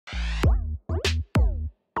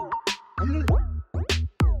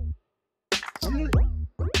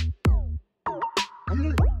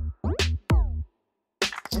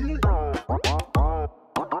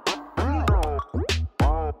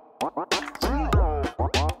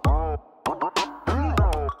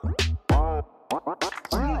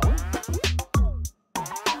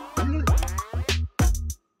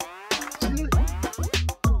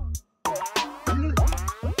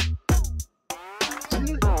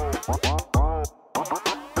Summer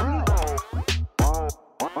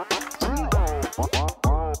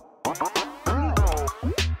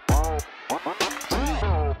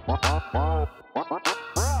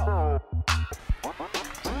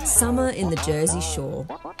in the Jersey Shore.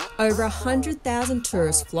 Over 100,000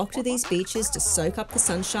 tourists flock to these beaches to soak up the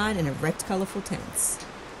sunshine and erect colourful tents.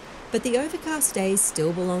 But the overcast days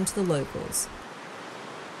still belong to the locals.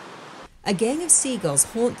 A gang of seagulls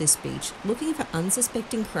haunt this beach looking for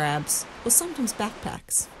unsuspecting crabs or sometimes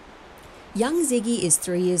backpacks. Young Ziggy is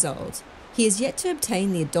 3 years old. He has yet to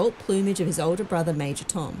obtain the adult plumage of his older brother Major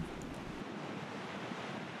Tom.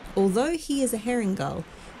 Although he is a herring gull,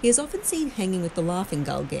 he is often seen hanging with the Laughing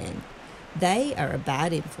Gull gang. They are a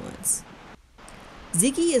bad influence.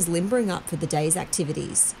 Ziggy is limbering up for the day's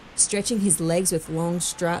activities, stretching his legs with long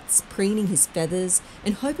struts, preening his feathers,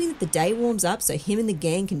 and hoping that the day warms up so him and the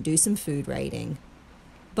gang can do some food raiding.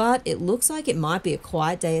 But it looks like it might be a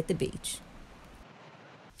quiet day at the beach.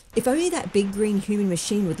 If only that big green human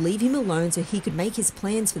machine would leave him alone so he could make his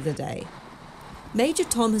plans for the day. Major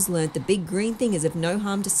Tom has learnt the big green thing is of no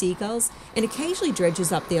harm to seagulls and occasionally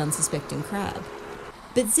dredges up the unsuspecting crab.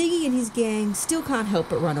 But Ziggy and his gang still can't help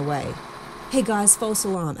but run away. Hey guys, false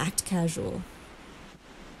alarm, act casual.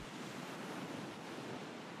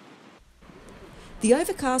 The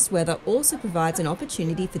overcast weather also provides an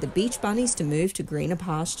opportunity for the beach bunnies to move to greener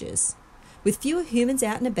pastures. With fewer humans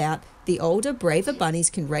out and about, the older, braver bunnies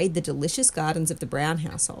can raid the delicious gardens of the Brown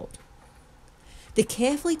household. The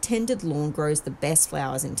carefully tended lawn grows the best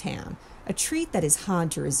flowers in town, a treat that is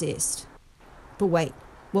hard to resist. But wait,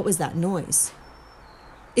 what was that noise?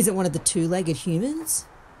 Is it one of the two-legged humans?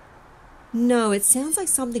 No, it sounds like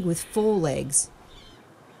something with 4 legs.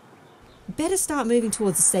 Better start moving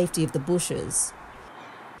towards the safety of the bushes.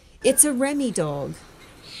 It's a Remi dog.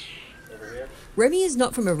 Remi is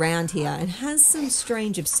not from around here and has some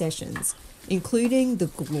strange obsessions, including the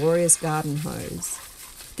glorious garden hose.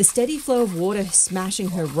 The steady flow of water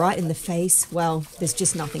smashing her right in the face, well, there's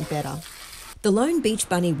just nothing better. The lone beach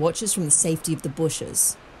bunny watches from the safety of the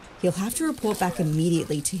bushes. He'll have to report back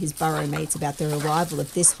immediately to his burrow mates about the arrival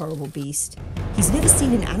of this horrible beast. He's never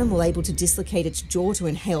seen an animal able to dislocate its jaw to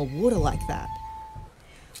inhale water like that.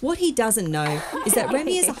 What he doesn't know is that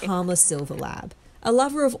Remi is a harmless silver lab, a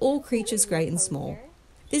lover of all creatures great and small.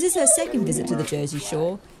 This is her second visit to the Jersey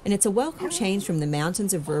Shore, and it's a welcome change from the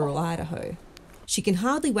mountains of rural Idaho. She can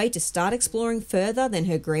hardly wait to start exploring further than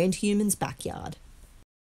her grand human's backyard.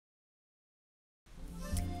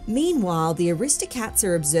 Meanwhile, the Aristocats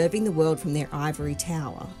are observing the world from their ivory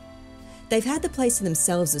tower. They've had the place to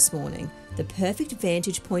themselves this morning, the perfect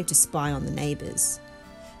vantage point to spy on the neighbours.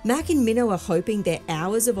 Mac and Minnow are hoping their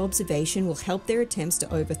hours of observation will help their attempts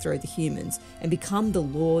to overthrow the humans and become the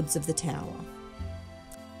lords of the tower.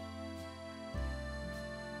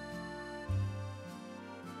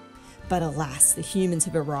 But alas, the humans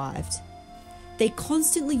have arrived. They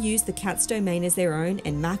constantly use the cat's domain as their own,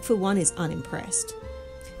 and Mac for one is unimpressed.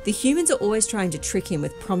 The humans are always trying to trick him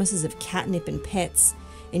with promises of catnip and pets,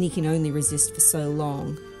 and he can only resist for so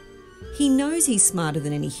long. He knows he's smarter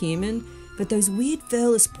than any human, but those weird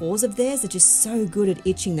furless paws of theirs are just so good at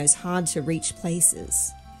itching those hard-to-reach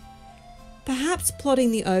places. Perhaps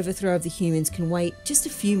plotting the overthrow of the humans can wait just a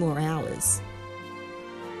few more hours.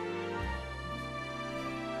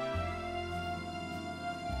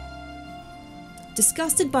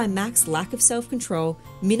 Disgusted by Mac's lack of self-control,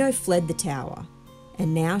 Minnow fled the tower,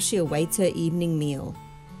 and now she awaits her evening meal.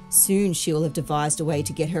 Soon she will have devised a way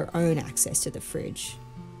to get her own access to the fridge.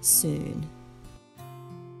 Soon.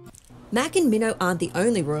 Mac and Minnow aren't the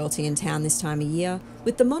only royalty in town this time of year,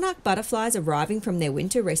 with the monarch butterflies arriving from their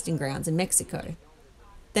winter resting grounds in Mexico.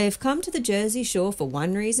 They have come to the Jersey Shore for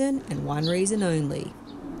one reason, and one reason only: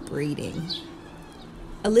 breeding.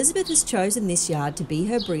 Elizabeth has chosen this yard to be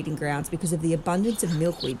her breeding grounds because of the abundance of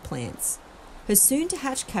milkweed plants. Her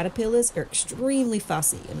soon-to-hatch caterpillars are extremely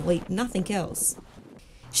fussy and will eat nothing else.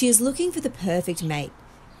 She is looking for the perfect mate,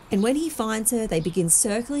 and when he finds her, they begin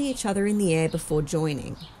circling each other in the air before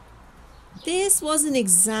joining. This wasn't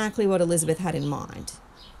exactly what Elizabeth had in mind.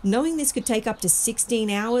 Knowing this could take up to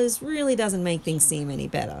 16 hours really doesn't make things seem any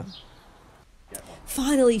better.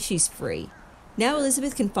 Finally, she's free. Now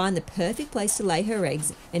Elizabeth can find the perfect place to lay her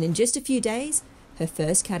eggs, and in just a few days, her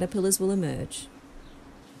first caterpillars will emerge.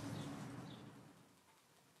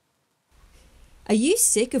 Are you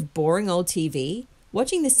sick of boring old TV?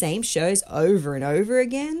 Watching the same shows over and over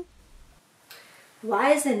again?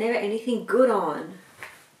 Why is there never anything good on?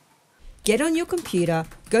 Get on your computer,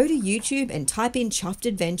 go to YouTube and type in Chuffed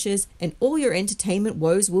Adventures, and all your entertainment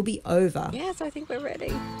woes will be over. Yes, I think we're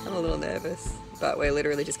ready. I'm a little nervous, but we're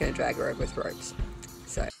literally just going to drag her over with ropes.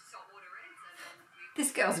 So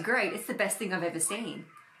This girl's great. It's the best thing I've ever seen.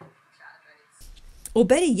 Or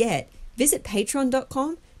better yet, visit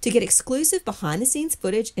patron.com to get exclusive behind-the-scenes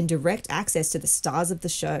footage and direct access to the stars of the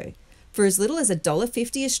show. For as little as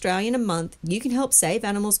 $1.50 Australian a month, you can help save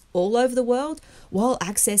animals all over the world while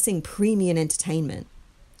accessing premium entertainment.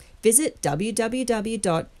 Visit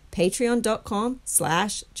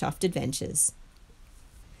www.patreon.com/chuffedadventures.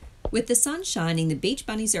 With the sun shining, the beach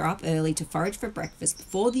bunnies are up early to forage for breakfast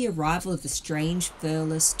before the arrival of the strange,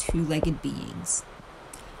 furless, two-legged beings.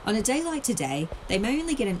 On a day like today, they may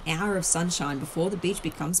only get an hour of sunshine before the beach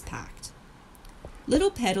becomes packed.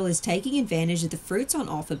 Little Petal is taking advantage of the fruits on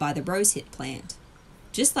offer by the rosehip plant.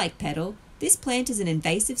 Just like Petal, this plant is an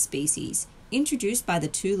invasive species, introduced by the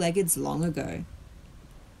two-leggeds long ago.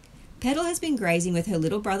 Petal has been grazing with her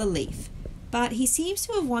little brother Leaf, but he seems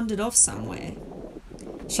to have wandered off somewhere.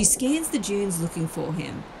 She scans the dunes looking for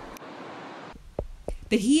him,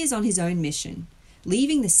 but he is on his own mission,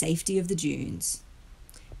 leaving the safety of the dunes.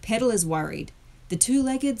 Petal is worried. The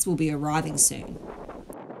two-leggeds will be arriving soon.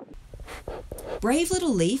 Brave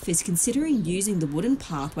little Leaf is considering using the wooden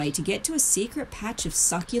pathway to get to a secret patch of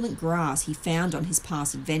succulent grass he found on his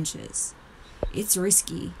past adventures. It's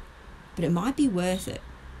risky, but it might be worth it.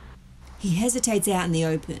 He hesitates out in the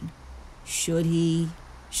open. Should he?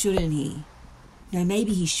 Shouldn't he? No,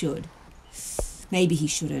 maybe he should. Maybe he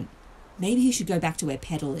shouldn't. Maybe he should go back to where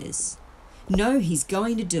Petal is. No, he's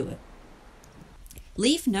going to do it.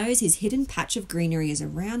 Leaf knows his hidden patch of greenery is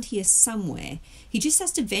around here somewhere. He just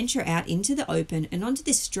has to venture out into the open and onto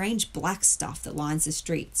this strange black stuff that lines the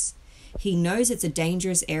streets. He knows it's a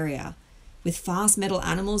dangerous area, with fast metal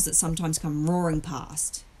animals that sometimes come roaring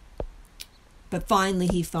past. But finally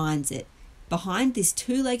he finds it. Behind this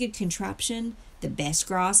two-legged contraption, the best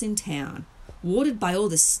grass in town, watered by all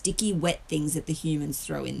the sticky, wet things that the humans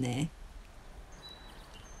throw in there.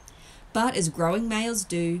 But as growing males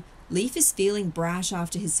do, Leaf is feeling brash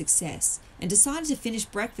after his success and decided to finish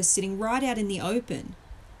breakfast sitting right out in the open.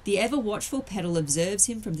 The ever-watchful Petal observes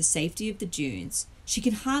him from the safety of the dunes. She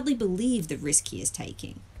can hardly believe the risk he is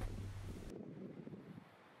taking.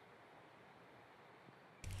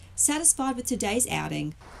 Satisfied with today's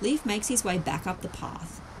outing, Leaf makes his way back up the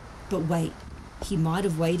path. But wait, he might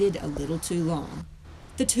have waited a little too long.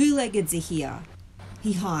 The two-leggeds are here.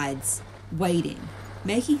 He hides, waiting,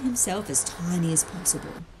 making himself as tiny as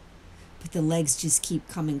possible. But the legs just keep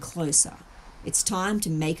coming closer. It's time to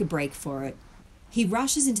make a break for it. He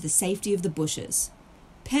rushes into the safety of the bushes.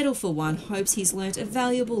 Petal, for one, hopes he's learnt a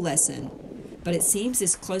valuable lesson, but it seems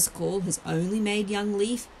this close call has only made young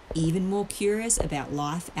Leaf even more curious about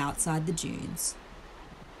life outside the dunes.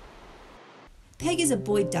 Peg is a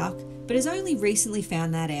boy duck, but has only recently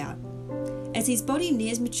found that out. As his body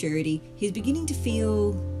nears maturity, he's beginning to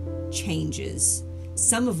feel changes,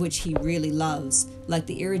 some of which he really loves, like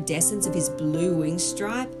the iridescence of his blue wing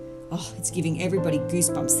stripe. Oh, it's giving everybody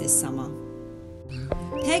goosebumps this summer.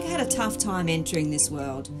 Peg had a tough time entering this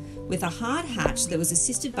world, with a hard hatch that was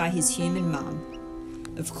assisted by his human mum.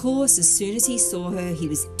 Of course, as soon as he saw her, he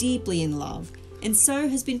was deeply in love, and so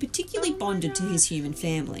has been particularly bonded to his human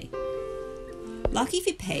family. Lucky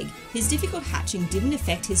for Peg, his difficult hatching didn't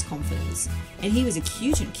affect his confidence, and he was a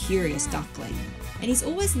cute and curious duckling, and he's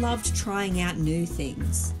always loved trying out new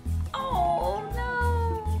things. Oh,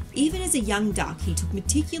 no! Even as a young duck, he took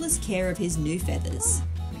meticulous care of his new feathers.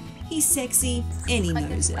 He's sexy, and he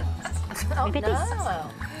knows it. Oh,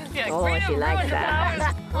 no! Oh, she likes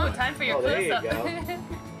that. Oh, time for your close-up.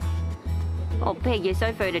 Oh, Peg, you're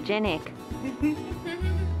so photogenic.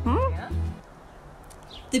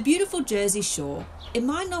 The beautiful Jersey Shore. It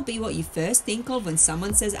might not be what you first think of when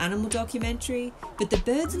someone says animal documentary, but the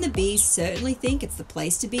birds and the bees certainly think it's the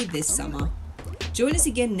place to be this summer. Join us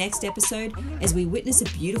again next episode as we witness a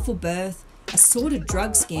beautiful birth, a sordid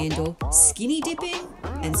drug scandal, skinny dipping,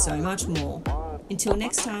 and so much more. Until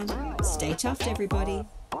next time, stay chuffed, everybody.